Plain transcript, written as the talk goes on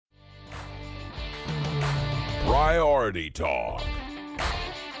Priority Talk.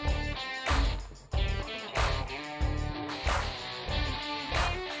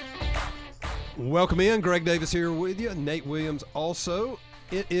 Welcome in. Greg Davis here with you. Nate Williams also.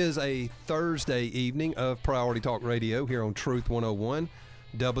 It is a Thursday evening of Priority Talk Radio here on Truth 101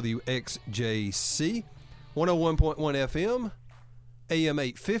 WXJC 101.1 FM AM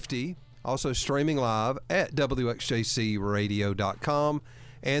 850. Also streaming live at WXJCradio.com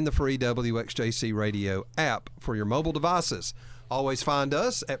and the free WXJC Radio app for your mobile devices. Always find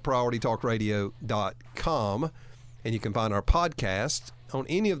us at PriorityTalkRadio.com, and you can find our podcast on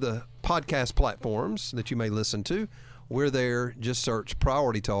any of the podcast platforms that you may listen to. We're there. Just search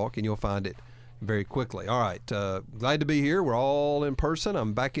Priority Talk, and you'll find it very quickly. All right. Glad to be here. We're all in person.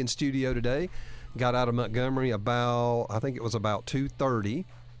 I'm back in studio today. Got out of Montgomery about 2:30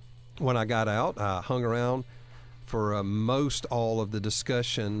 when I got out. I hung around for most all of the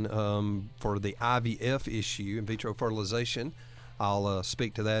discussion for the IVF issue, in vitro fertilization. I'll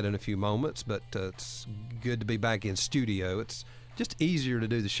speak to that in a few moments, but it's good to be back in studio. It's just easier to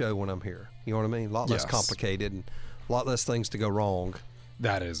do the show when I'm here. You know what I mean? A lot less complicated and a lot less things to go wrong.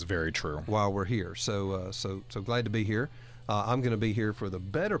 That is very true. While we're here. So glad to be here. I'm going to be here for the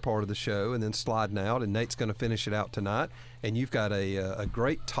better part of the show and then sliding out, and Nate's going to finish it out tonight. And you've got a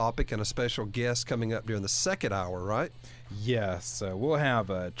great topic and a special guest coming up during the second hour, right? Yes. We'll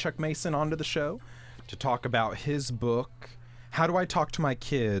have Chuck Mason onto the show to talk about his book, How Do I Talk to My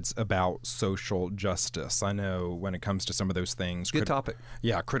Kids About Social Justice? I know when it comes to some of those things. Good topic.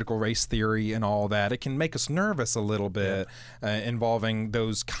 Yeah, critical race theory and all that. It can make us nervous a little bit involving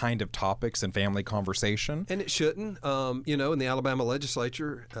those kind of topics in family conversation. And it shouldn't. In the Alabama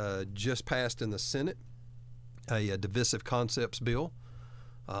legislature just passed in the Senate a divisive concepts bill.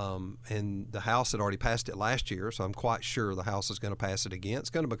 And the House had already passed it last year, so I'm quite sure the House is going to pass it again. It's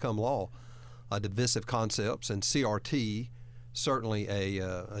going to become law. Divisive concepts and CRT. Certainly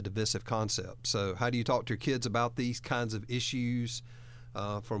a divisive concept. So how do you talk to your kids about these kinds of issues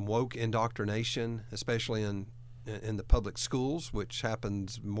from woke indoctrination, especially in the public schools, which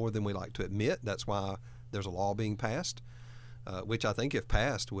happens more than we like to admit? That's why there's a law being passed, which I think if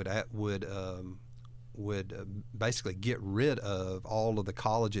passed would basically get rid of all of the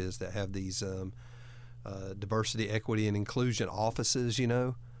colleges that have these diversity, equity, and inclusion offices,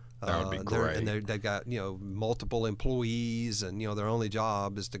 That would be great. And they've got, multiple employees, and, their only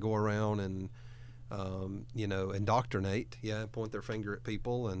job is to go around and, indoctrinate, point their finger at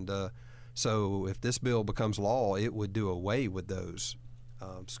people. And so if this bill becomes law, it would do away with those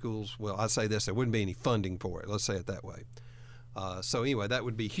schools. Well, I say this, there wouldn't be any funding for it. Let's say it that way. So anyway, that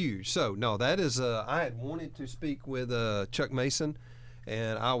would be huge. So, no, that is, I had wanted to speak with Chuck Mason,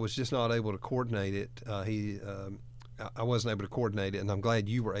 and I was just not able to coordinate it. I wasn't able to coordinate it, and I'm glad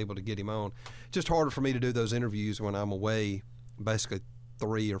you were able to get him on. Just harder for me to do those interviews when I'm away basically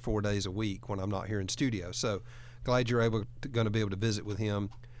 3 or 4 days a week when I'm not here in studio. So glad you're going to be able to visit with him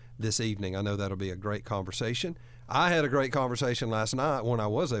this evening. I know that'll be a great conversation. I had a great conversation last night when I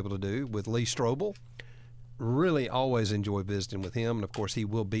was able to do with Lee Strobel. Really always enjoy visiting with him, and of course he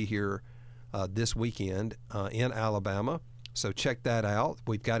will be here this weekend in Alabama. So check that out.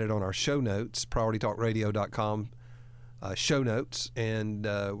 We've got it on our show notes, PriorityTalkRadio.com. Show notes, and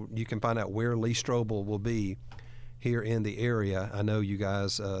you can find out where Lee Strobel will be here in the area. I know you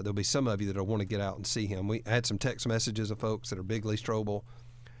guys, there'll be some of you that will want to get out and see him. We had some text messages of folks that are big Lee Strobel,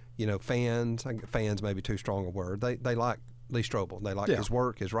 fans. Fans may be too strong a word. They like Lee Strobel. They like his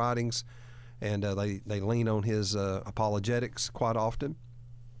work, his writings, and they lean on his apologetics quite often.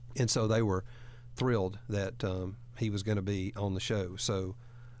 And so they were thrilled that he was going to be on the show. So,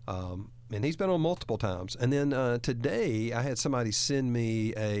 and he's been on multiple times. And then today I had somebody send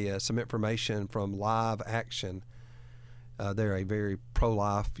me some information from Live Action. They're a very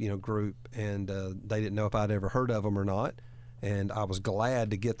pro-life group, and they didn't know if I'd ever heard of them or not. And I was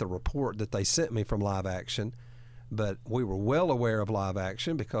glad to get the report that they sent me from Live Action. But we were well aware of Live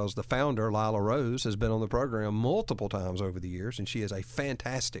Action because the founder, Lila Rose, has been on the program multiple times over the years, and she is a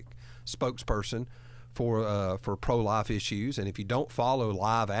fantastic spokesperson for pro-life issues. And if you don't follow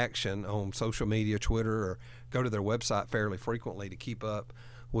Live Action on social media, Twitter, or go to their website fairly frequently to keep up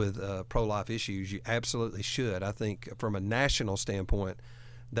with pro-life issues, you absolutely should. I think from a national standpoint,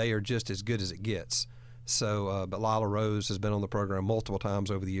 they are just as good as it gets. So, but Lila Rose has been on the program multiple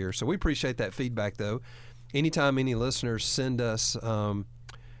times over the years. So we appreciate that feedback, though. Anytime any listeners send us,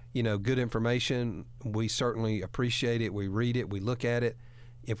 good information, we certainly appreciate it. We read it. We look at it.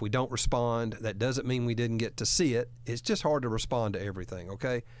 If we don't respond, that doesn't mean we didn't get to see it. It's just hard to respond to everything,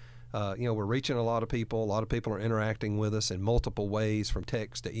 okay? We're reaching a lot of people. A lot of people are interacting with us in multiple ways, from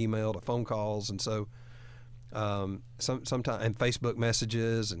text to email to phone calls. And so sometimes, and Facebook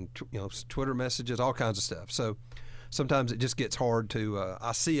messages and Twitter messages, all kinds of stuff. So sometimes it just gets hard to.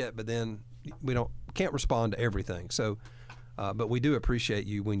 I see it, but then we can't respond to everything. So, but we do appreciate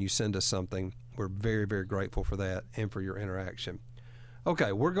you when you send us something. We're very, very grateful for that and for your interaction.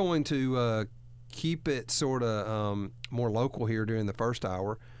 Okay, we're going to keep it sort of more local here during the first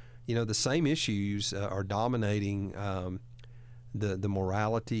hour. The same issues are dominating the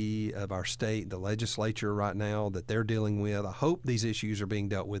morality of our state, the legislature right now that they're dealing with. I hope these issues are being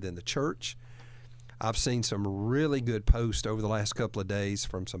dealt with in the church. I've seen some really good posts over the last couple of days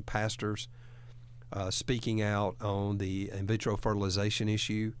from some pastors speaking out on the in vitro fertilization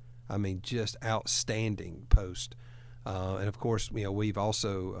issue. I mean, just outstanding post. And of course, we've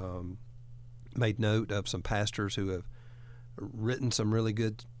also made note of some pastors who have written some really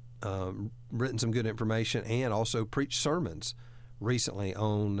good, written some good information, and also preached sermons recently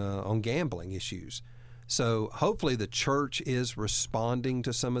on gambling issues. So hopefully the church is responding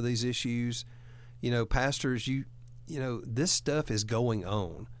to some of these issues. Pastors, this stuff is going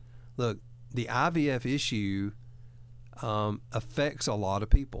on. Look, the IVF issue affects a lot of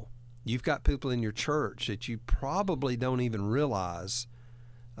people. You've got people in your church that you probably don't even realize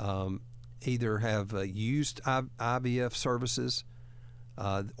either have used IVF services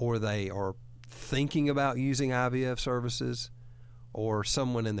or they are thinking about using IVF services, or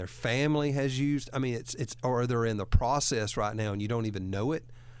someone in their family has used. I mean, it's or they're in the process right now and you don't even know it.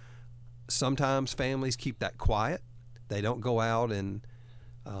 Sometimes families keep that quiet. They don't go out and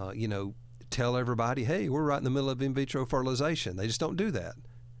tell everybody, hey, we're right in the middle of in vitro fertilization. They just don't do that.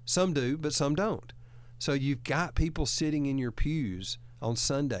 Some do, but some don't. So you've got people sitting in your pews on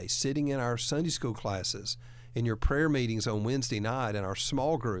Sunday, sitting in our Sunday school classes, in your prayer meetings on Wednesday night, in our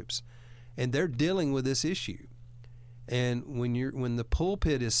small groups, and they're dealing with this issue. And when the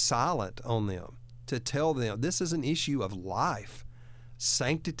pulpit is silent on them to tell them this is an issue of life,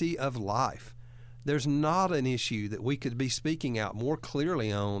 sanctity of life, there's not an issue that we could be speaking out more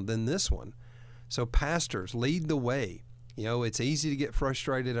clearly on than this one. So pastors, lead the way. It's easy to get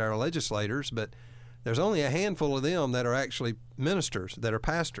frustrated at our legislators, but there's only a handful of them that are actually ministers, that are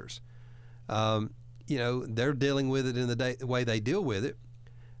pastors. They're dealing with it in the way they deal with it,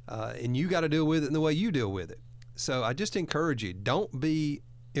 and you got to deal with it in the way you deal with it. So I just encourage you, don't be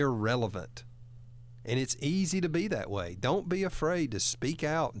irrelevant. And it's easy to be that way. Don't be afraid to speak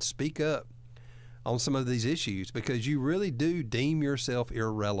out and speak up on some of these issues, because you really do deem yourself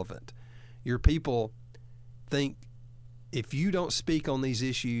irrelevant. Your people think if you don't speak on these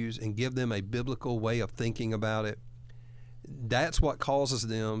issues and give them a biblical way of thinking about it, that's what causes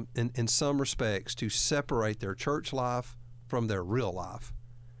them, in some respects, to separate their church life from their real life.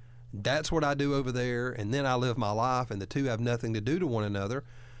 That's what I do over there, and then I live my life, and the two have nothing to do to one another,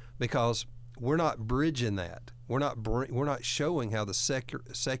 because we're not bridging that. We're not showing how the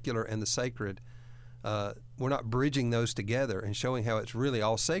secular and the sacred, we're not bridging those together and showing how it's really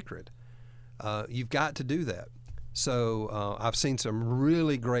all sacred. You've got to do that. So I've seen some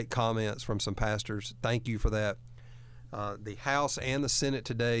really great comments from some pastors. Thank you for that. The House and the Senate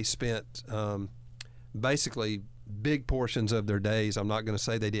today spent basically big portions of their days. I'm not going to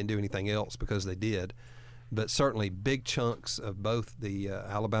say they didn't do anything else, because they did, but certainly big chunks of both the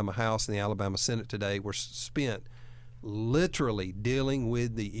Alabama House and the Alabama Senate today were spent literally dealing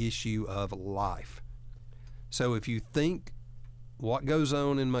with the issue of life. So if you think what goes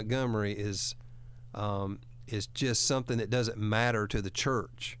on in Montgomery is just something that doesn't matter to the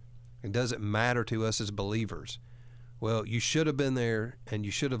church, it doesn't matter to us as believers, well, you should have been there and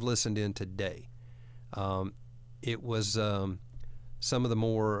you should have listened in today. It was some of the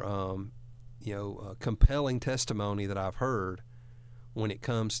more compelling testimony that I've heard when it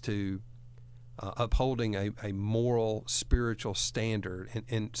comes to upholding a moral, spiritual standard,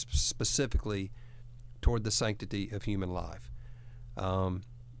 and specifically toward the sanctity of human life.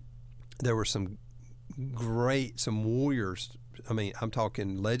 There were some warriors. I mean, I'm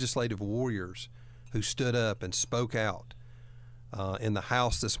talking legislative warriors who stood up and spoke out in the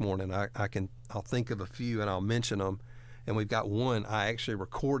House this morning. I'll think of a few and I'll mention them. And we've got one, I actually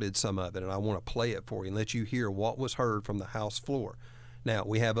recorded some of it, and I want to play it for you and let you hear what was heard from the House floor. Now,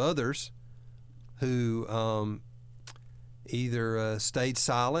 we have others who either stayed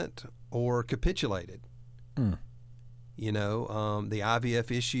silent or capitulated. The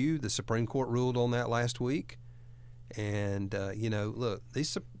IVF issue, the Supreme Court ruled on that last week. And, look,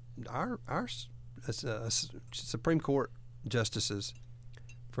 our Supreme Court justices,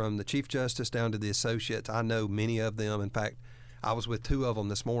 from the Chief Justice down to the associates, I know many of them. In fact, I was with two of them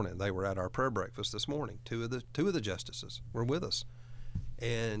this morning. They were at our prayer breakfast this morning. Two of the justices were with us.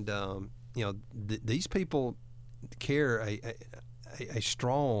 And, these people carry a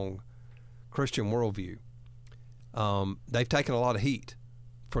strong Christian worldview, they've taken a lot of heat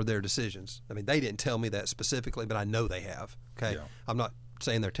for their decisions. I mean, they didn't tell me that specifically, but I know they have. Okay, yeah. I'm not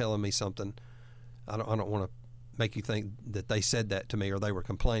saying they're telling me something. I don't want to make you think that they said that to me or they were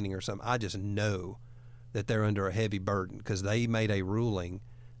complaining or something. I just know that they're under a heavy burden because they made a ruling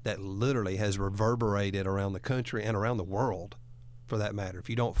that literally has reverberated around the country and around the world, for that matter. If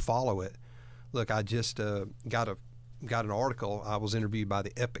you don't follow it, look, I just got an article. I was interviewed by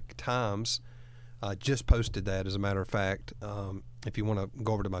the Epic Times. I just posted that, as a matter of fact. If you want to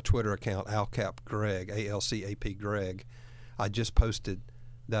go over to my Twitter account, Alcap Greg, ALCAP Greg, I just posted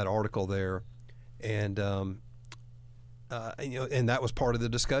that article there, and and that was part of the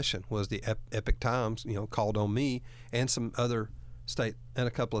discussion. Was the Epic Times, called on me and some other state and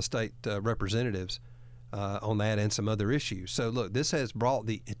a couple of state representatives on that and some other issues. So look, this has brought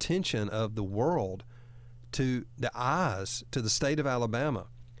the attention of the world to the state of Alabama.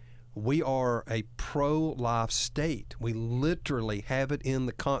 We are a pro-life state. We literally have it in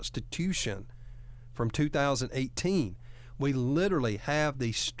the Constitution from 2018. We literally have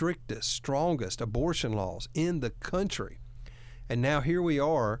the strictest, strongest abortion laws in the country. And now here we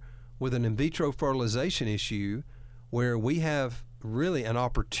are with an in vitro fertilization issue where we have really an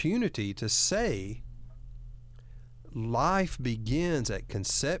opportunity to say life begins at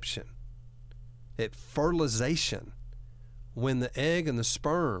conception, at fertilization, when the egg and the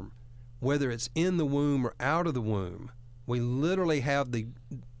sperm, whether it's in the womb or out of the womb, we literally have the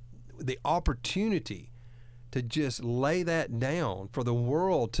opportunity to just lay that down for the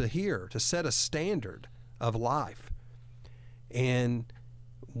world to hear, to set a standard of life. And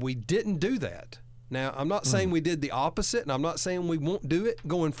we didn't do that. Now, I'm not saying we did the opposite, and I'm not saying we won't do it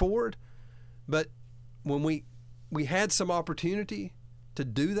going forward, but when we had some opportunity to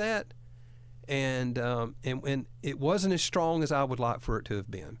do that, and it wasn't as strong as I would like for it to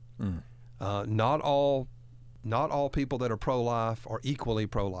have been. Not all people that are pro-life are equally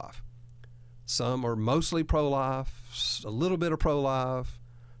pro-life. Some are mostly pro-life, a little bit of pro-life,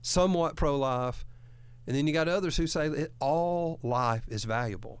 somewhat pro-life, and then you got others who say that all life is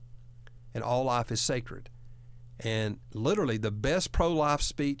valuable and all life is sacred. And literally the best pro-life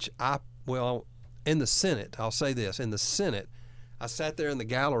speech in the Senate, I'll say this, in the Senate, I sat there in the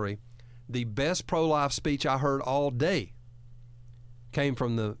gallery, the best pro-life speech I heard all day came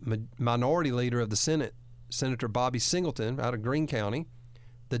from the minority leader of the Senate, Senator Bobby Singleton out of Greene County.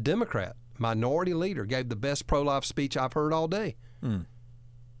 The Democrat minority leader gave the best pro-life speech I've heard all day.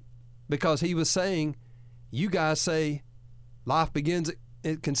 Because he was saying, you guys say life begins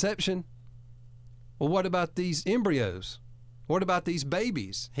at conception. Well, what about these embryos? What about these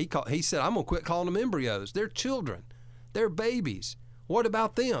babies? He said, I'm going to quit calling them embryos. They're children. They're babies. What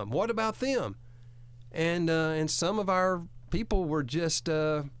about them? What about them? And some of our people were just,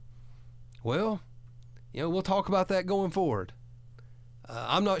 we'll talk about that going forward.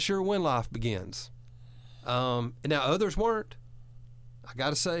 I'm not sure when life begins. Now, others weren't. I got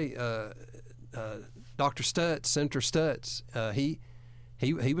to say, Dr. Stutz, Senator Stutz,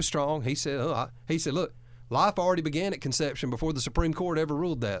 he was strong. He said, look, life already began at conception before the Supreme Court ever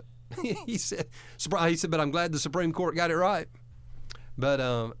ruled that. he said, but I'm glad the Supreme Court got it right. But,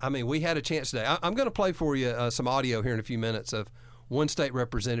 we had a chance today. I'm going to play for you some audio here in a few minutes of one state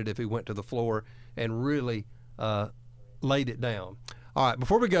representative who went to the floor and really laid it down. All right,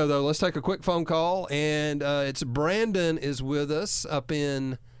 before we go, though, let's take a quick phone call. And it's Brandon is with us up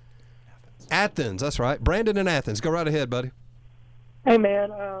in Athens. That's right. Brandon in Athens. Go right ahead, buddy. Hey,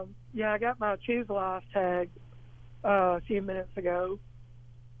 man. I got my Choose Life tag a few minutes ago.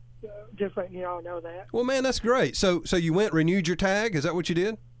 Just letting you all know that. Well, man, that's great. So you renewed your tag? Is that what you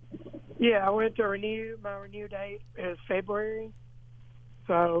did? Yeah, I went to renew. My renew date is February.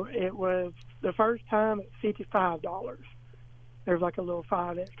 So it was the first time it's $55. There's like a little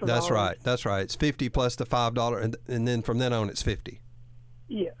 $5 extra. That's right. It's $50 plus the $5, and then from then on it's $50.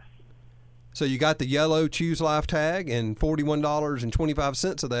 Yes. So you got the yellow Choose Life tag, and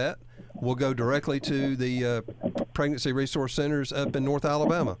 $41.25 of that will go directly to the pregnancy resource centers up in North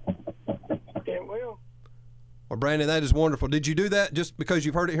Alabama. It will. Well, Brandon, that is wonderful. Did you do that just because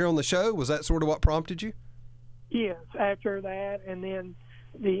you've heard it here on the show? Was that sort of what prompted you? Yes, after that, and then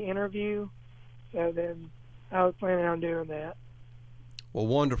the interview. So then I was planning on doing that. Well,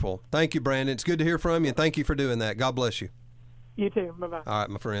 wonderful. Thank you, Brandon. It's good to hear from you, and thank you for doing that. God bless you. You too. Bye-bye. All right,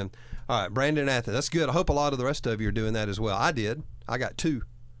 my friend. All right, Brandon Athens. That's good. I hope a lot of the rest of you are doing that as well. I did. I got 2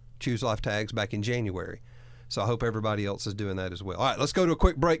 Choose Life tags back in January. So I hope everybody else is doing that as well. All right, let's go to a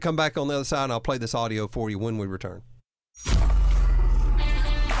quick break. Come back on the other side, and I'll play this audio for you when we return.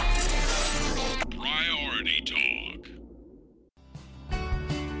 Priority Talk.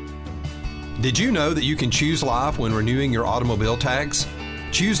 Did you know that you can choose life when renewing your automobile tags?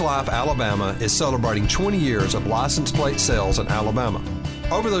 Choose Life Alabama is celebrating 20 years of license plate sales in Alabama.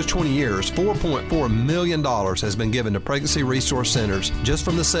 Over those 20 years, $4.4 million has been given to pregnancy resource centers just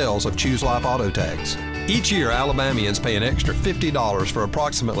from the sales of Choose Life auto tags. Each year, Alabamians pay an extra $50 for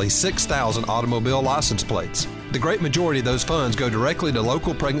approximately 6,000 automobile license plates. The great majority of those funds go directly to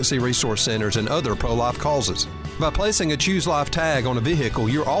local pregnancy resource centers and other pro-life causes. By placing a Choose Life tag on a vehicle,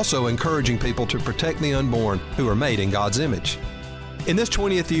 you're also encouraging people to protect the unborn who are made in God's image. In this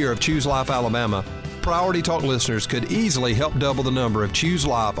 20th year of Choose Life Alabama, Priority Talk listeners could easily help double the number of Choose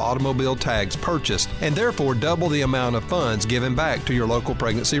Life automobile tags purchased and therefore double the amount of funds given back to your local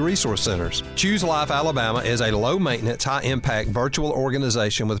pregnancy resource centers. Choose Life Alabama is a low-maintenance, high-impact virtual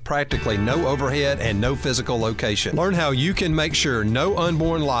organization with practically no overhead and no physical location. Learn how you can make sure no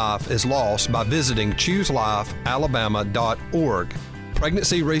unborn life is lost by visiting chooselifealabama.org.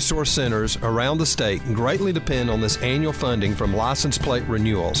 Pregnancy resource centers around the state greatly depend on this annual funding from license plate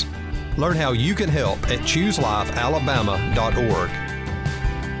renewals. Learn how you can help at chooselifealabama.org.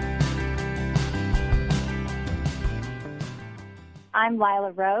 I'm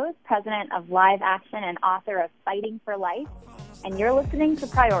Lila Rose, president of Live Action and author of Fighting for Life, and you're listening to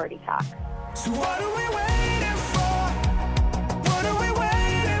Priority Talk. So what are we waiting for? What are we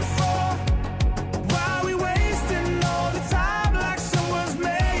waiting for? Why are we wasting all the time like someone's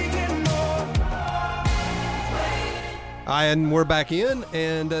making more? And we're back in,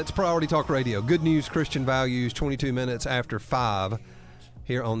 and it's Priority Talk Radio. Good news, Christian values, 22 minutes after 5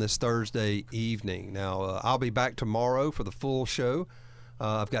 here on this Thursday evening. Now, I'll be back tomorrow for the full show.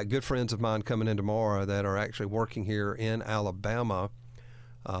 I've got good friends of mine coming in tomorrow that are actually working here in Alabama,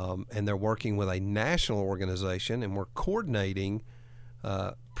 and they're working with a national organization, and we're coordinating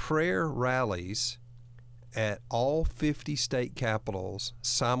prayer rallies at all 50 state capitals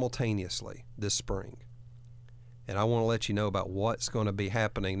simultaneously this spring. And I want to let you know about what's going to be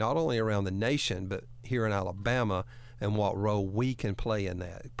happening, not only around the nation, but here in Alabama, and what role we can play in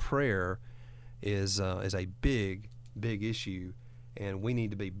that. Prayer is a big, big issue, and we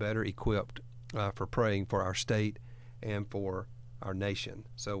need to be better equipped for praying for our state and for our nation.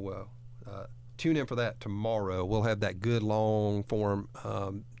 So tune in for that tomorrow. We'll have that good long-form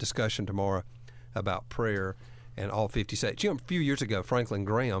discussion tomorrow about prayer and all 50 states. You know, a few years ago, Franklin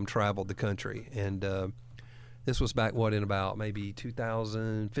Graham traveled the country, and this was back, in about maybe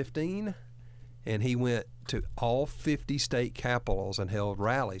 2015? And he went to all 50 state capitals and held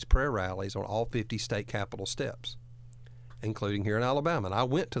rallies, prayer rallies, on all 50 state capital steps, including here in Alabama. And I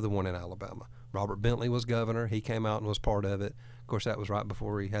went to the one in Alabama. Robert Bentley was governor. He came out and was part of it. Of course, that was right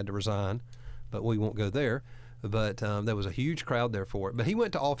before he had to resign, but we won't go there. But there was a huge crowd there for it. But he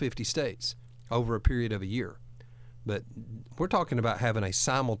went to all 50 states over a period of a year. But we're talking about having a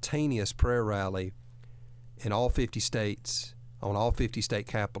simultaneous prayer rally in all 50 states, on all 50 state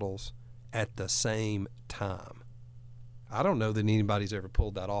capitals at the same time. I don't know that anybody's ever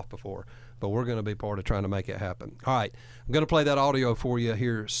pulled that off before, but we're going to be part of trying to make it happen. All right, I'm going to play that audio for you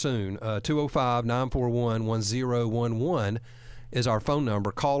here soon. 205-941-1011 is our phone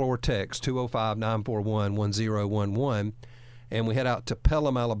number. Call or text 205-941-1011. And we head out to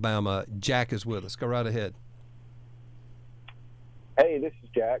Pelham, Alabama. Jack is with us. Go right ahead. Hey, this is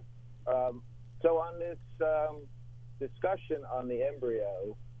Jack. So on this discussion on the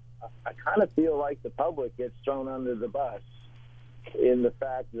embryo, I kind of feel like the public gets thrown under the bus in the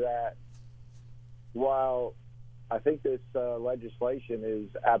fact that while I think this legislation is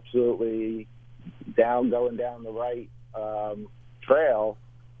absolutely going down the right trail,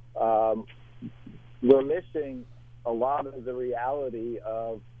 we're missing a lot of the reality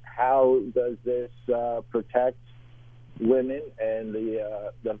of how does this protect women and the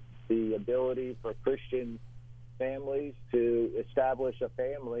ability for Christian families to establish a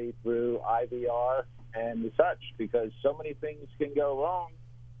family through IVR and such, because so many things can go wrong,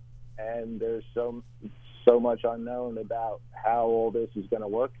 and there's so much unknown about how all this is going to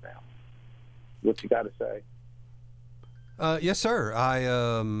work now. What you got to say? Yes, sir. I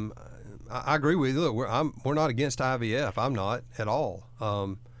agree with you. Look, we're not against IVF. I'm not at all.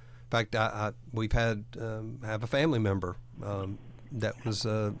 In fact, we've have a family member that was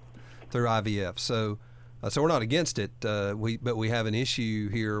through IVF. So we're not against it. But we have an issue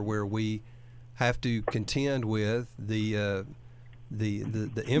here where we have to contend with the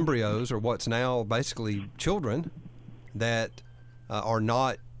embryos, or what's now basically children, that are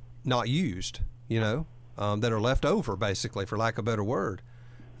not used. That are left over, basically, for lack of a better word.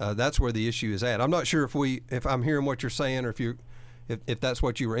 That's where the issue is at. I'm not sure if I'm hearing what you're saying, or if that's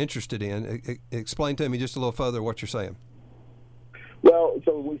what you were interested in. Explain to me just a little further what you're saying. Well,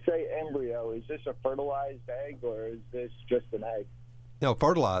 so we say embryo. Is this a fertilized egg or is this just an egg? No,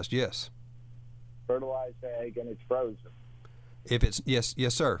 fertilized, yes. Fertilized egg, and it's frozen. If it's yes,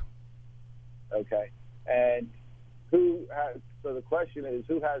 sir. Okay. And so the question is,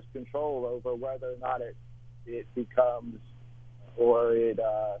 who has control over whether or not it becomes, or it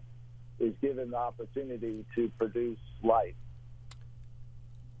is given the opportunity to produce life?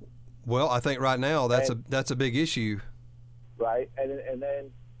 Well, I think right now that's a big issue. Right. And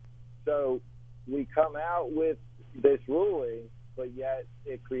then, so we come out with this ruling, but yet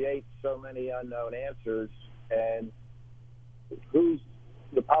it creates so many unknown answers, and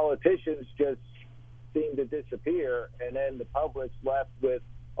the politicians just seem to disappear, and then the public's left with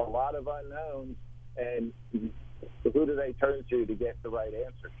a lot of unknowns, and who do they turn to get the right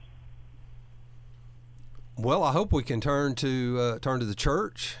answers? Well, I hope we can turn to the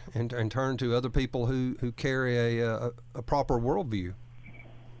church and turn to other people who carry a proper worldview.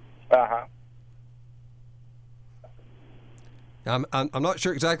 Uh-huh. I'm not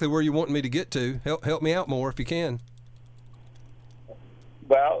sure exactly where you want me to get to. Help me out more if you can.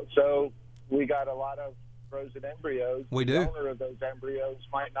 Well, so we got a lot of frozen embryos. We do. The owner of those embryos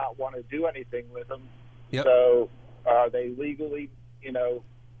might not want to do anything with them. Yep. So are they legally,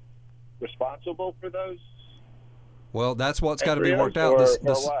 responsible for those? Well, that's what's got to be worked out.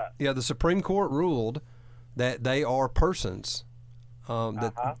 What? Yeah, the Supreme Court ruled that they are persons.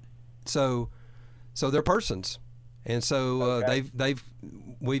 So they're persons, and so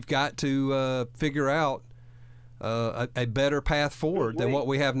we've got to figure out a better path forward than what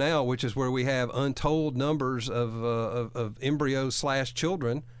we have now, which is where we have untold numbers of embryos /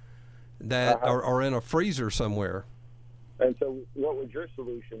 children that are in a freezer somewhere. And so, what would your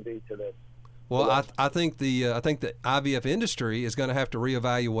solution be to this? Well, I think the IVF industry is going to have to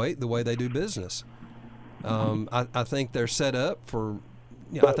reevaluate the way they do business. I think they're set up for.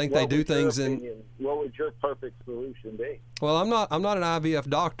 I think they do things What would your perfect solution be? Well, I'm not an IVF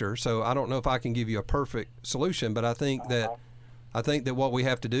doctor, so I don't know if I can give you a perfect solution. But I think that what we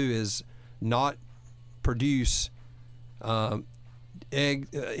have to do is not produce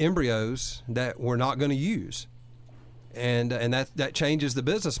embryos that we're not going to use. And that changes the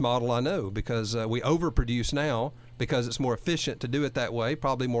business model, I know, because we overproduce now because it's more efficient to do it that way,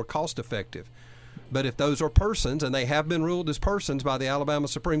 probably more cost effective. But if those are persons, and they have been ruled as persons by the Alabama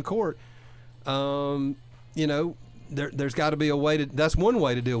Supreme Court, there's got to be a way to. That's one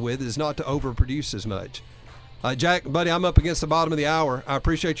way to deal with it, is not to overproduce as much. Jack, buddy, I'm up against the bottom of the hour. I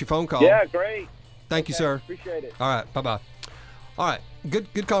appreciate your phone call. Yeah, great. Thank you, sir. Appreciate it. All right, bye-bye. All right,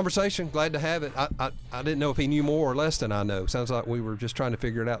 good conversation. Glad to have it. I didn't know if he knew more or less than I know. Sounds like we were just trying to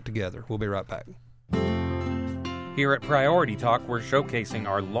figure it out together. We'll be right back. Here at Priority Talk, we're showcasing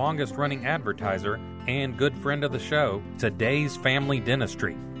our longest-running advertiser and good friend of the show, Today's Family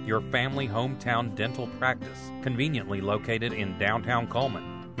Dentistry, your family hometown dental practice, conveniently located in downtown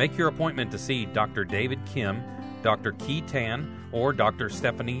Coleman. Make your appointment to see Dr. David Kim, Dr. Key Tan, or Dr.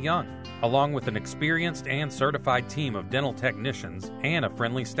 Stephanie Young, along with an experienced and certified team of dental technicians and a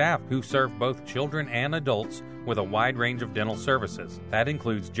friendly staff who serve both children and adults with a wide range of dental services. That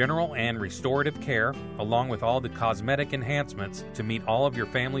includes general and restorative care, along with all the cosmetic enhancements to meet all of your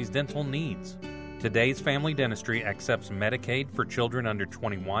family's dental needs. Today's Family Dentistry accepts Medicaid for children under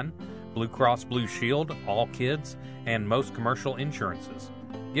 21, Blue Cross Blue Shield, all kids, and most commercial insurances.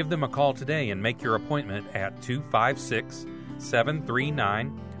 Give them a call today and make your appointment at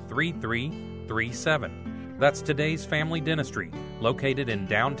 256-739-3337. That's Today's Family Dentistry, located in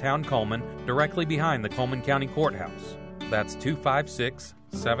downtown Coleman, directly behind the Coleman County Courthouse. That's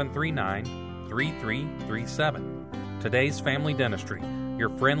 256-739-3337. Today's Family Dentistry, your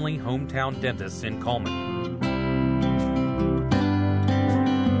friendly hometown dentists in Coleman.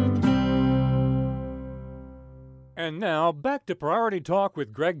 And now, back to Priority Talk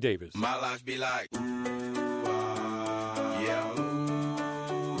with Greg Davis. My life be like, ooh, yeah, ooh.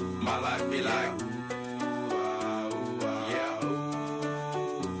 My life be like, ooh, yeah, ooh.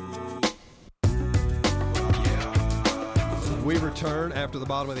 We return after the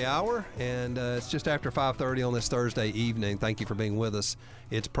bottom of the hour, and it's just after 5:30 on this Thursday evening. Thank you for being with us.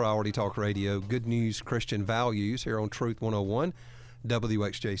 It's Priority Talk Radio, Good News Christian Values here on Truth 101,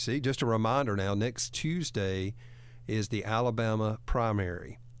 WXJC. Just a reminder now, next Tuesday is the Alabama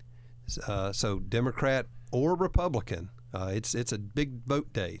primary. So Democrat or Republican, it's a big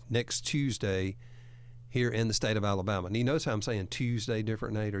vote day next Tuesday here in the state of Alabama. And you notice how I'm saying Tuesday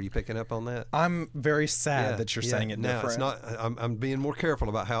different, Nate? Are you picking up on that? I'm very sad that you're saying it now, different. It's not. I'm being more careful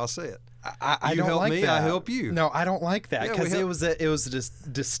about how I say it. I you don't help like me, that. I help you. No, I don't like that Yeah, because it was a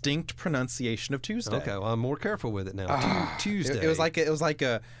distinct pronunciation of Tuesday. Okay, well, I'm more careful with it now. Tuesday. It was like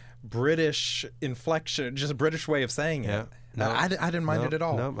a British inflection, just a British way of saying it. Yeah. No, I didn't mind it at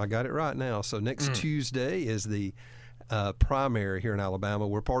all. No, I got it right now. So next Tuesday is the primary here in Alabama.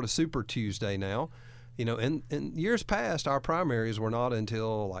 We're part of Super Tuesday now. You know, in years past, our primaries were not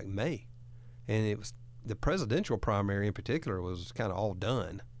until like May, and it was the presidential primary in particular was kind of all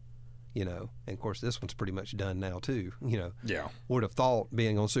done. You know, and of course this one's pretty much done now too. You know, Yeah. would have thought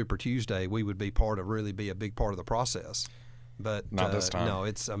being on Super Tuesday we would be a big part of the process, but Not this time. No,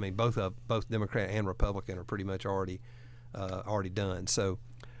 it's both Democrat and Republican are pretty much already done. So.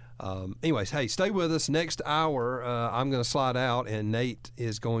 Anyways, hey, stay with us. Next hour, I'm going to slide out, and Nate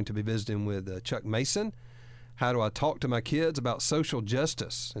is going to be visiting with Chuck Mason. How do I talk to my kids about social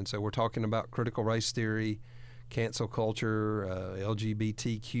justice? And so we're talking about critical race theory, cancel culture,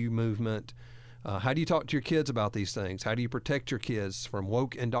 LGBTQ movement. How do you talk to your kids about these things? How do you protect your kids from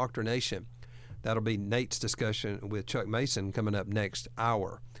woke indoctrination? That'll be Nate's discussion with Chuck Mason coming up next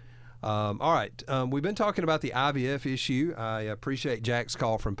hour. All right, we've been talking about the IVF issue. I appreciate Jack's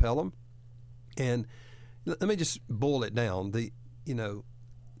call from Pelham, and let me just boil it down.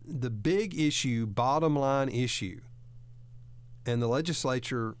 The big issue, bottom line issue, and the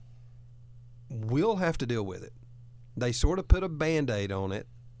legislature will have to deal with it. They sort of put a Band-Aid on it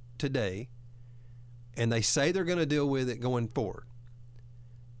today, and they say they're going to deal with it going forward.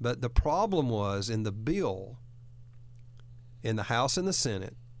 But the problem was in the bill, in the House and the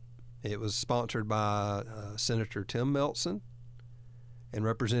Senate. It was sponsored by Senator Tim Meltson and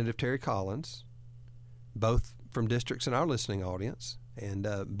Representative Terry Collins, both from districts in our listening audience, and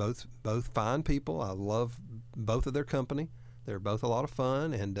both fine people. I love both of their company. They're both a lot of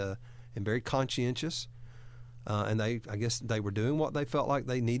fun and very conscientious. And I guess they were doing what they felt like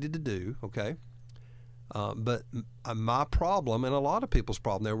they needed to do. Okay, but my problem and a lot of people's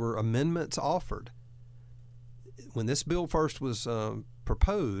problem, there were amendments offered when this bill first was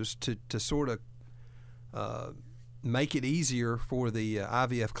proposed to sort of make it easier for the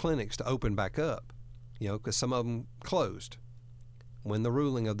IVF clinics to open back up, you know, because some of them closed when the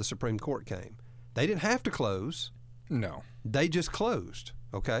ruling of the Supreme Court came. They didn't have to close. No. They just closed,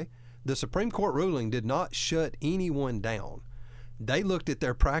 okay? The Supreme Court ruling did not shut anyone down. They looked at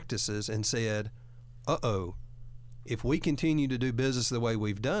their practices and said, uh-oh, if we continue to do business the way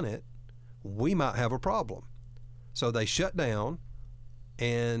we've done it, we might have a problem. So they shut down,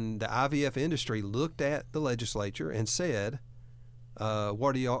 and the IVF industry looked at the legislature and said,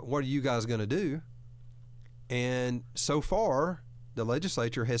 what are you guys going to do? And so far, the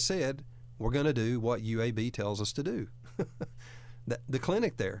legislature has said, we're going to do what UAB tells us to do. The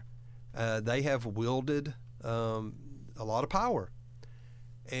clinic there, they have wielded a lot of power.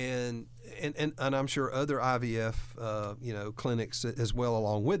 And I'm sure other IVF clinics as well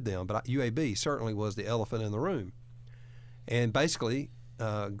along with them, but UAB certainly was the elephant in the room, and basically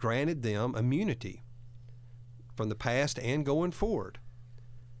granted them immunity from the past and going forward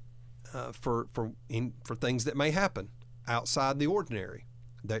for things that may happen outside the ordinary.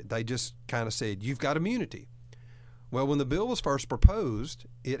 They just kind of said, you've got immunity. Well, when the bill was first proposed,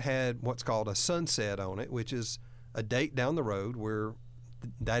 it had what's called a sunset on it, which is a date down the road where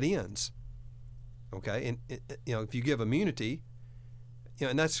that ends. Okay, and if you give immunity,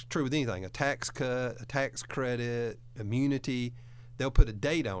 and that's true with anything, a tax cut, a tax credit, immunity, they'll put a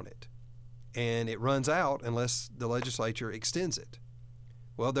date on it, and it runs out unless the legislature extends it.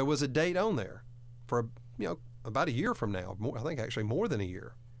 Well, there was a date on there for about a year from now. I think actually more than a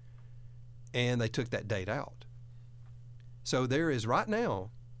year, and they took that date out. So there is right now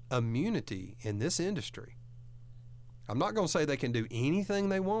immunity in this industry. I'm not going to say they can do anything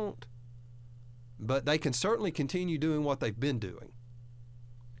they want, but they can certainly continue doing what they've been doing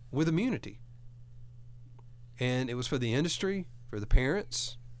with immunity. And it was for the industry, for the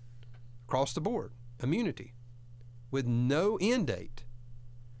parents, across the board, immunity with no end date.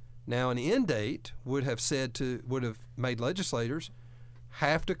 Now, an end date would have made legislators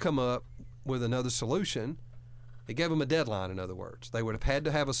have to come up with another solution. It gave them a deadline, in other words. They would have had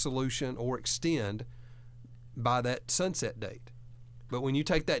to have a solution or extend by that sunset date. But when you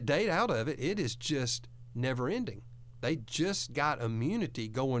take that date out of it, it is just never ending. They just got immunity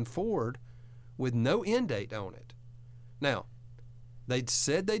going forward with no end date on it. Now, they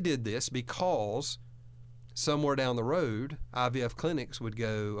said they did this because somewhere down the road, IVF clinics would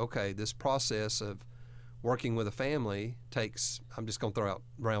go, okay, this process of working with a family takes, I'm just going to throw out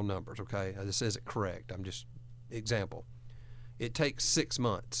round numbers, okay? This isn't correct. I'm just, example. It takes 6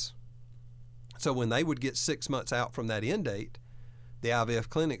 months. So when they would get 6 months out from that end date, the IVF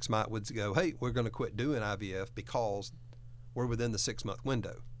clinics would go, hey, we're going to quit doing IVF because we're within the 6-month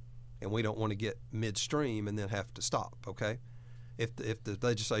window, and we don't want to get midstream and then have to stop, okay? If the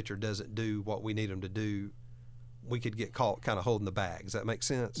legislature doesn't do what we need them to do, we could get caught kind of holding the bag. Does that make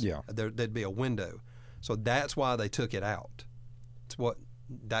sense? Yeah. There'd be a window. So that's why they took it out.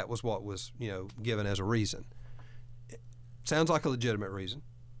 That was what was, given as a reason. It sounds like a legitimate reason.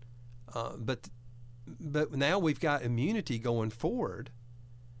 But now we've got immunity going forward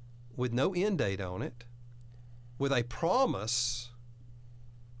with no end date on it, with a promise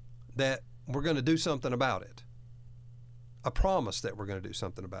that we're going to do something about it. A promise that we're going to do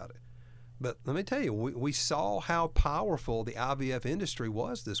something about it. But let me tell you, we saw how powerful the IVF industry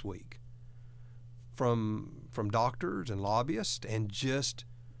was this week. From doctors and lobbyists and just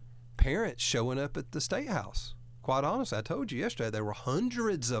parents showing up at the State House. Quite honestly, I told you yesterday, there were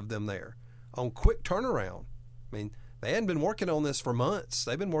hundreds of them there on quick turnaround. I mean, they hadn't been working on this for months.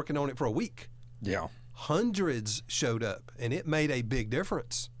 They've been working on it for a week. Yeah. Hundreds showed up, and it made a big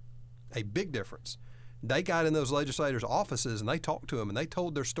difference. A big difference. They got in those legislators' offices, and they talked to them, and they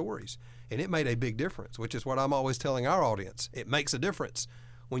told their stories, and it made a big difference, which is what I'm always telling our audience. It makes a difference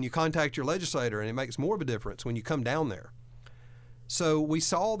when you contact your legislator, and it makes more of a difference when you come down there. So we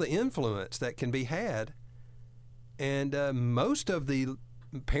saw the influence that can be had, and most of the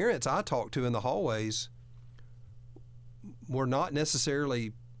parents I talked to in the hallways were not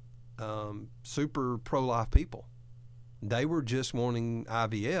necessarily super pro-life people. They were just wanting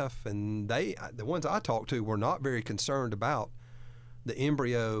IVF, and the ones I talked to were not very concerned about the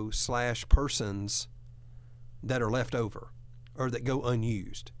embryo/persons that are left over or that go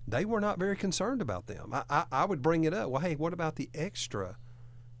unused. They were not very concerned about them. I would bring it up. Well, hey, what about the extra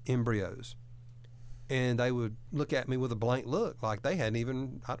embryos? And they would look at me with a blank look, like they hadn't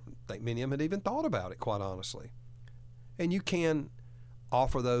even, I don't think many of them had even thought about it, quite honestly. And you can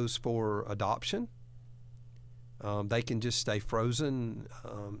offer those for adoption. They can just stay frozen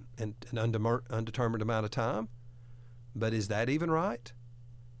an undetermined amount of time. But is that even right?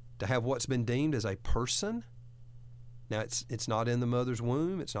 To have what's been deemed as a person? Now, it's not in the mother's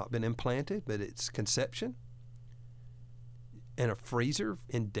womb. It's not been implanted, but it's conception. In a freezer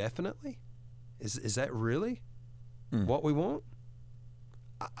indefinitely? Is that really what we want?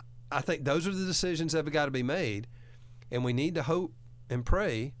 I think those are the decisions that have got to be made. And we need to hope and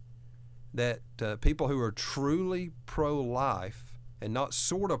pray that people who are truly pro-life and not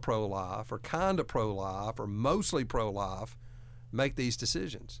sort of pro-life or kind of pro-life or mostly pro-life make these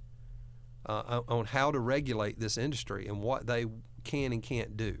decisions on how to regulate this industry and what they can and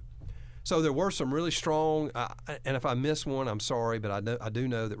can't do. So there were some really strong, and if I miss one, I'm sorry, but I do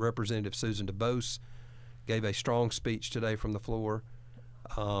know that Representative Susan DuBose gave a strong speech today from the floor.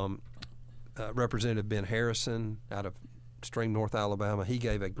 Representative Ben Harrison out of Stream, North Alabama, he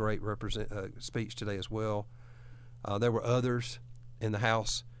gave a great speech today as well. There were others in the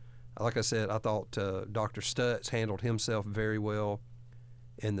House. Like I said, I thought Dr. Stutz handled himself very well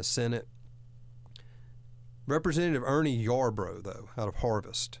in the Senate. Representative Ernie Yarbrough, though, out of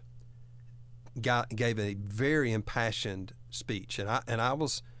Harvest, gave a very impassioned speech, and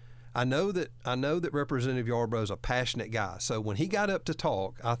I know that Representative Yarbrough is a passionate guy. So when he got up to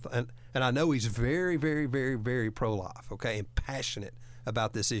talk, and I know he's very, very, very, very pro-life, okay, and passionate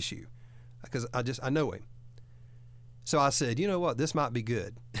about this issue, because I know him. So I said, you know what, this might be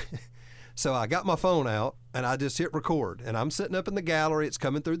good. So I got my phone out and I just hit record, and I'm sitting up in the gallery. It's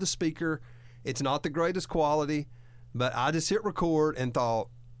coming through the speaker. It's not the greatest quality, but I just hit record and thought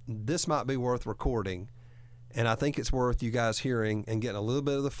this might be worth recording. And I think it's worth you guys hearing and getting a little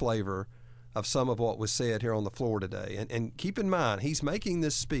bit of the flavor of some of what was said here on the floor today. And keep in mind, he's making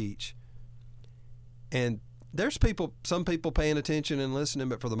this speech, and there's some people paying attention and listening,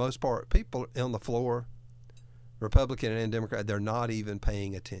 but for the most part, people on the floor, Republican and Democrat, they're not even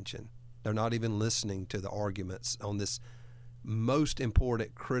paying attention. They're not even listening to the arguments on this most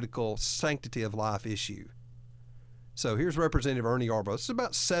important, critical, sanctity of life issue. So here's Representative Ernie Yarbrough. This is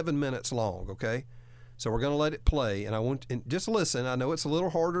about 7 minutes long, okay? So we're going to let it play, and just listen. I know it's a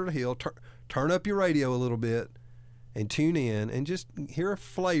little harder to hear. Turn up your radio a little bit and tune in and just hear a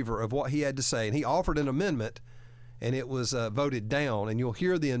flavor of what he had to say. And he offered an amendment, and it was voted down. And you'll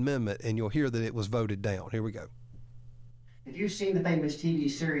hear the amendment, and you'll hear that it was voted down. Here we go. If you've seen the famous TV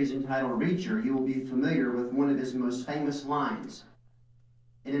series entitled Reacher, you will be familiar with one of his most famous lines.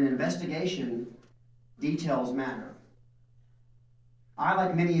 In an investigation, details matter. I,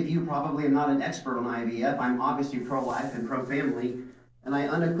 like many of you, probably am not an expert on IVF. I'm obviously pro-life and pro-family, and I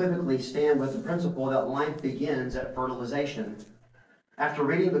unequivocally stand with the principle that life begins at fertilization. After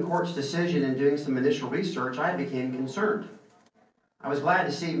reading the court's decision and doing some initial research, I became concerned. I was glad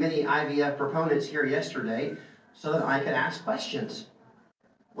to see many IVF proponents here yesterday so that I could ask questions.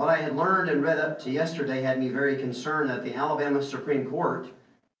 What I had learned and read up to yesterday had me very concerned that the Alabama Supreme Court,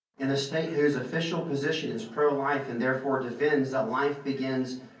 in a state whose official position is pro-life and therefore defends that life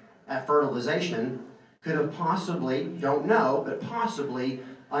begins at fertilization, could have possibly, don't know, but possibly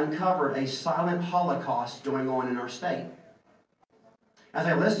uncovered a silent holocaust going on in our state. As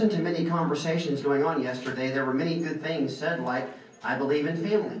I listened to many conversations going on yesterday, there were many good things said, like, I believe in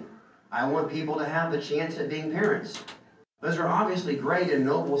family. I want people to have the chance at being parents. Those are obviously great and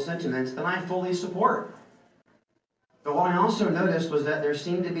noble sentiments that I fully support. But what I also noticed was that there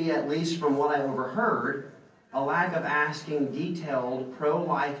seemed to be, at least from what I overheard, a lack of asking detailed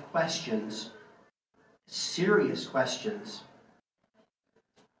pro-life questions, serious questions,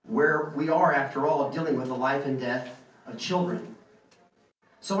 where we are, after all, dealing with the life and death of children.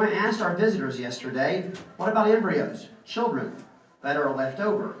 So I asked our visitors yesterday, what about embryos, children that are left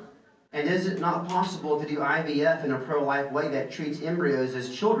over? And is it not possible to do IVF in a pro-life way that treats embryos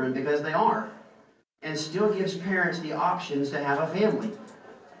as children, because they are, and still gives parents the options to have a family?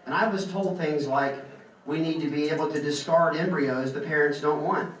 And I was told things like, we need to be able to discard embryos the parents don't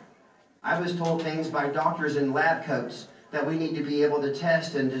want. I was told things by doctors in lab coats that we need to be able to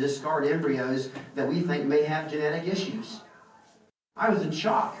test and to discard embryos that we think may have genetic issues. I was in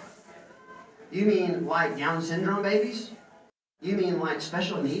shock. You mean like Down syndrome babies? You mean like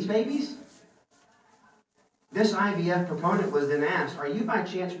special needs babies? This IVF proponent was then asked, are you by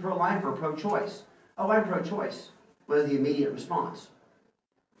chance pro-life or pro-choice? Oh, I'm pro-choice, was the immediate response.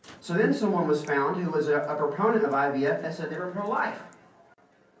 So then someone was found who was a proponent of IVF that said they were pro-life.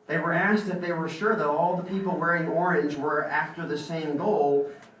 They were asked if they were sure that all the people wearing orange were after the same goal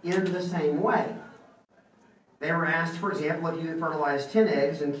in the same way. They were asked, for example, if you fertilize 10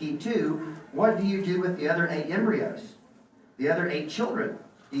 eggs and keep 2, what do you do with the other 8 embryos? The other 8 children?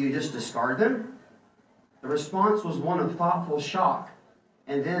 Do you just discard them? The response was one of thoughtful shock.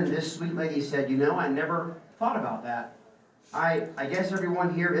 And then this sweet lady said, you know, I never thought about that. I guess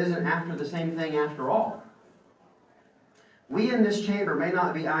everyone here isn't after the same thing after all. We in this chamber may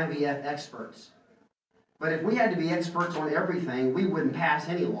not be IVF experts, but if we had to be experts on everything, we wouldn't pass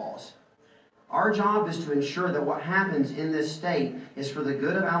any laws. Our job is to ensure that what happens in this state is for the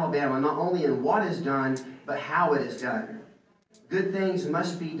good of Alabama, not only in what is done, but how it is done. Good things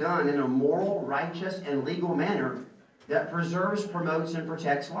must be done in a moral, righteous, and legal manner that preserves, promotes, and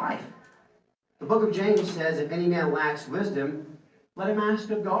protects life. The book of James says, if any man lacks wisdom, let him ask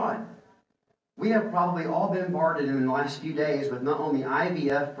of God. We have probably all been bombarded in the last few days with not only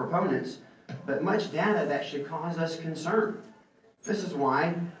IVF proponents, but much data that should cause us concern. This is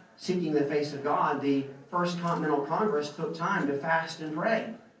why, seeking the face of God, the First Continental Congress took time to fast and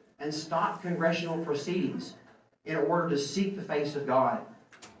pray and stop congressional proceedings in order to seek the face of God.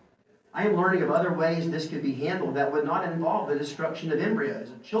 I am learning of other ways this could be handled that would not involve the destruction of embryos,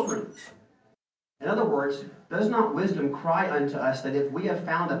 of children. In other words, does not wisdom cry unto us that if we have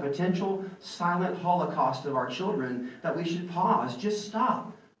found a potential silent holocaust of our children, that we should pause, just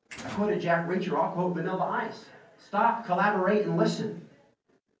stop? I quoted Jack Reacher, I'll quote Vanilla Ice. Stop, collaborate, and listen.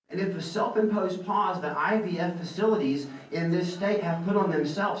 And if the self-imposed pause that IVF facilities in this state have put on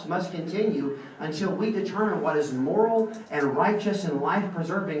themselves must continue until we determine what is moral and righteous and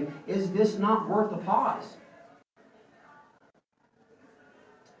life-preserving, is this not worth a pause?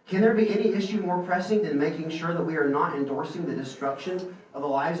 Can there be any issue more pressing than making sure that we are not endorsing the destruction of the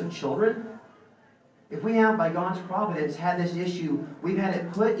lives of children? If we have, by God's providence, had this issue, we've had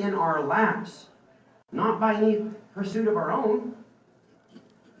it put in our laps, not by any pursuit of our own.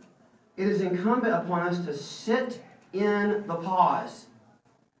 It is incumbent upon us to sit in the pause.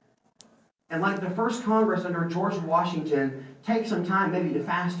 And like the first Congress under George Washington, take some time maybe to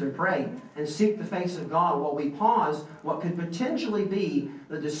fast and pray and seek the face of God while we pause what could potentially be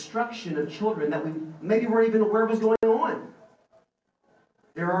the destruction of children that we maybe weren't even aware was going on.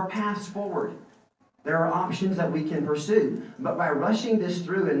 There are paths forward. There are options that we can pursue. But by rushing this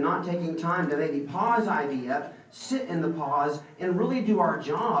through and not taking time to maybe pause IVF, sit in the pause, and really do our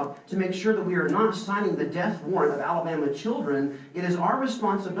job to make sure that we are not signing the death warrant of Alabama children, it is our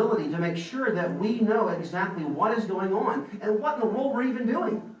responsibility to make sure that we know exactly what is going on and what in the world we're even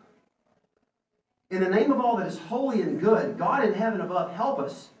doing. In the name of all that is holy and good, God in heaven above, help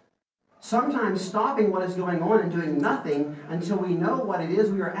us. Sometimes stopping what is going on and doing nothing until we know what it is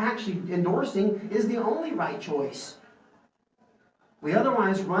we are actually endorsing is the only right choice. We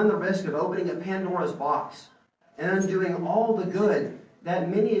otherwise run the risk of opening a Pandora's box and undoing all the good that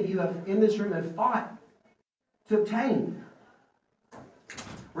many of you in this room have fought to obtain.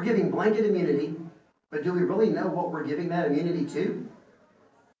 We're giving blanket immunity, but do we really know what we're giving that immunity to?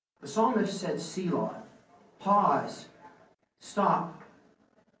 The psalmist said, Selah, pause, stop.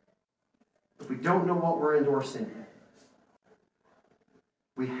 If we don't know what we're endorsing,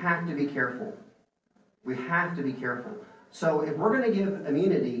 we have to be careful. We have to be careful. So if we're going to give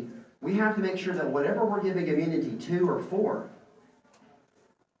immunity, we have to make sure that whatever we're giving immunity to or for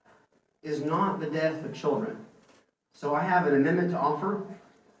is not the death of children. So I have an amendment to offer,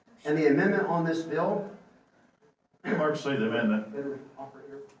 and the amendment on this bill. Clerk, see the amendment.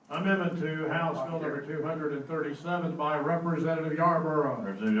 Amendment to House Bill number 237 by Representative Yarborough.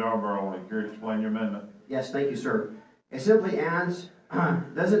 Representative Yarborough, will you care to explain your amendment? Yes, thank you, sir. It simply adds,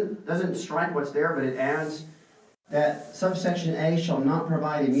 doesn't strike what's there, but it adds that subsection A shall not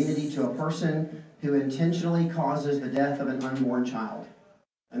provide immunity to a person who intentionally causes the death of an unborn child.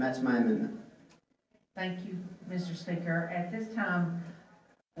 And that's my amendment. Thank you, Mr. Speaker. At this time,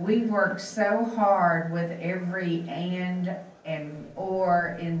 we've worked so hard with every and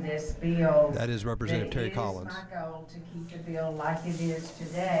or in this bill. That is Representative Terry Collins. It is my goal to keep the bill like it is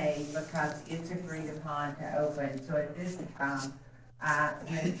today because it's agreed upon to open. So at this time, I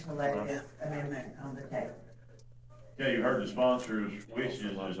need to lay this amendment on the table. Okay, you heard the sponsor's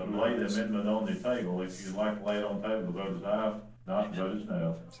wishes. There's a late amendment on the table. If you'd like to lay it on the table, the vote is aye. Not, the vote is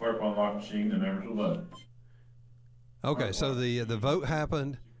no. Clerk will unlock the machine, the members will vote. Okay, so the vote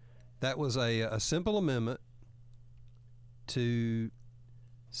happened. That was a simple amendment to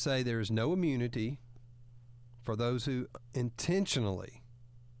say there is no immunity for those who intentionally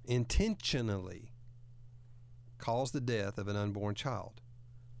cause the death of an unborn child,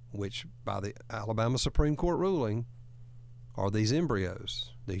 which by the Alabama Supreme Court ruling are these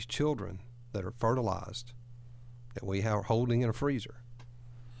embryos, these children that are fertilized, that we are holding in a freezer,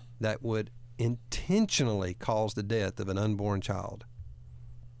 that would intentionally cause the death of an unborn child.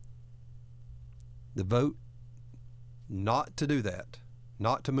 The vote not to do that,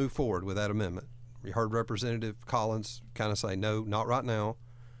 not to move forward with that amendment. We heard Representative Collins kind of say, no, not right now.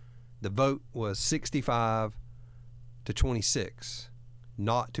 The vote was 65 to 26,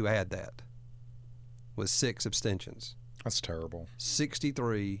 not to add that, with 6 abstentions. That's terrible.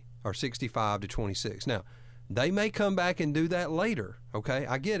 63 or 65 to 26. Now, they may come back and do that later, okay?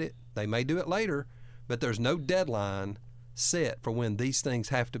 I get it. They may do it later, but there's no deadline set for when these things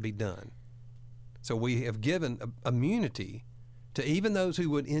have to be done. So we have given immunity to even those who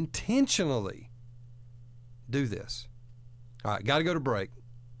would intentionally do this. All right, got to go to break.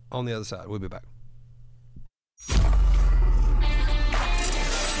 On the other side, we'll be back.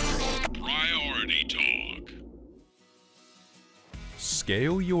 Priority Talk.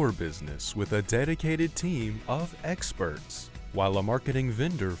 Scale your business with a dedicated team of experts. While a marketing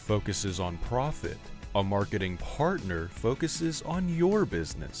vendor focuses on profit, a marketing partner focuses on your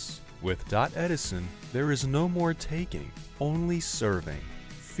business. With Dot Edison, there is no more taking, only serving.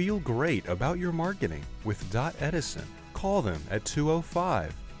 Feel great about your marketing with Dot Edison. Call them at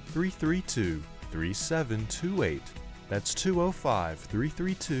 205-332-3728. That's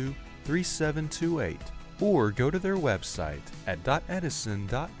 205-332-3728. Or go to their website at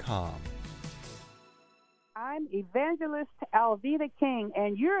dotedison.com. I'm Evangelist Alveda King,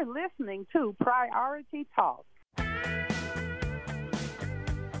 and you're listening to Priority Talk.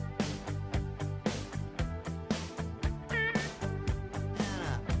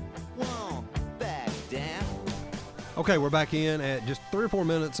 Okay, we're back in at just 3 or 4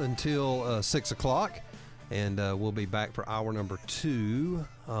 minutes until 6 o'clock, and we'll be back for hour number 2,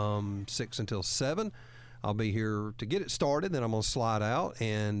 6 until 7. I'll be here to get it started, then I'm going to slide out,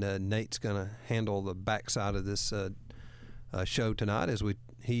 and Nate's going to handle the backside of this show tonight as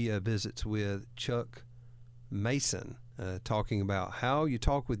he visits with Chuck Mason, talking about how you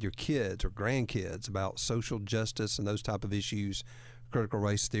talk with your kids or grandkids about social justice and those type of issues, critical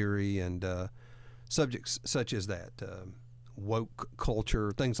race theory, and subjects such as that, woke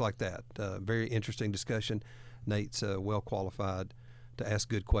culture, things like that. Very interesting discussion. Nate's well qualified to ask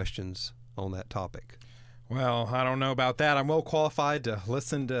good questions on that topic. Well, I don't know about that. I'm well qualified to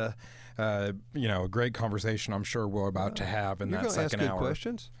listen to, a great conversation I'm sure we're about to have in that second hour. You're going to ask good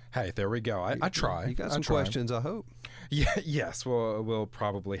questions? Hey, there we go. I try. You got some questions, I hope. Yeah, yes, we'll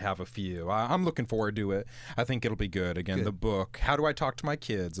probably have a few. I'm looking forward to it. I think it'll be good. Again, good. The book, How Do I Talk to My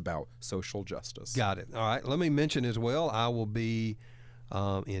Kids About Social Justice? Got it. All right. Let me mention as well, I will be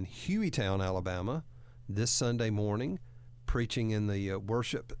in Hueytown, Alabama this Sunday morning preaching in the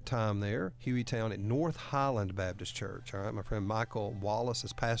worship time there, Hueytown at North Highland Baptist Church. All right, my friend Michael Wallace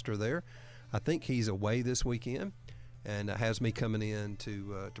is pastor there. I think he's away this weekend, and has me coming in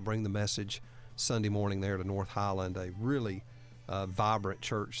to bring the message Sunday morning there to North Highland, a really vibrant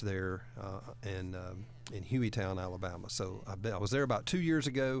church there in Hueytown, Alabama. So I was there about 2 years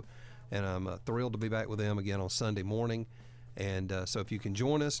ago, and I'm thrilled to be back with them again on Sunday morning. And so if you can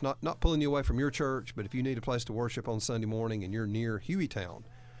join us, not pulling you away from your church, but if you need a place to worship on Sunday morning and you're near Hueytown,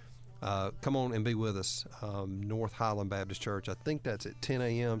 come on and be with us. North Highland Baptist Church. I think that's at 10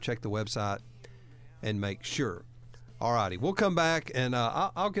 a.m. Check the website and make sure. All righty, we'll come back, and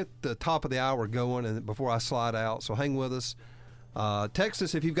I'll get the top of the hour going and before I slide out, so hang with us. Text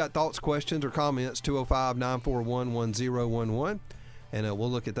us if you've got thoughts, questions, or comments, 205-941-1011. And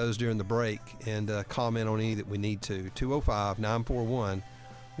we'll look at those during the break and comment on any that we need to.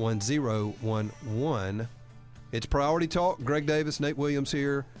 205-941-1011. It's Priority Talk. Greg Davis, Nate Williams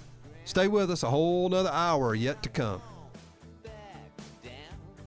here. Stay with us. A whole nother hour yet to come.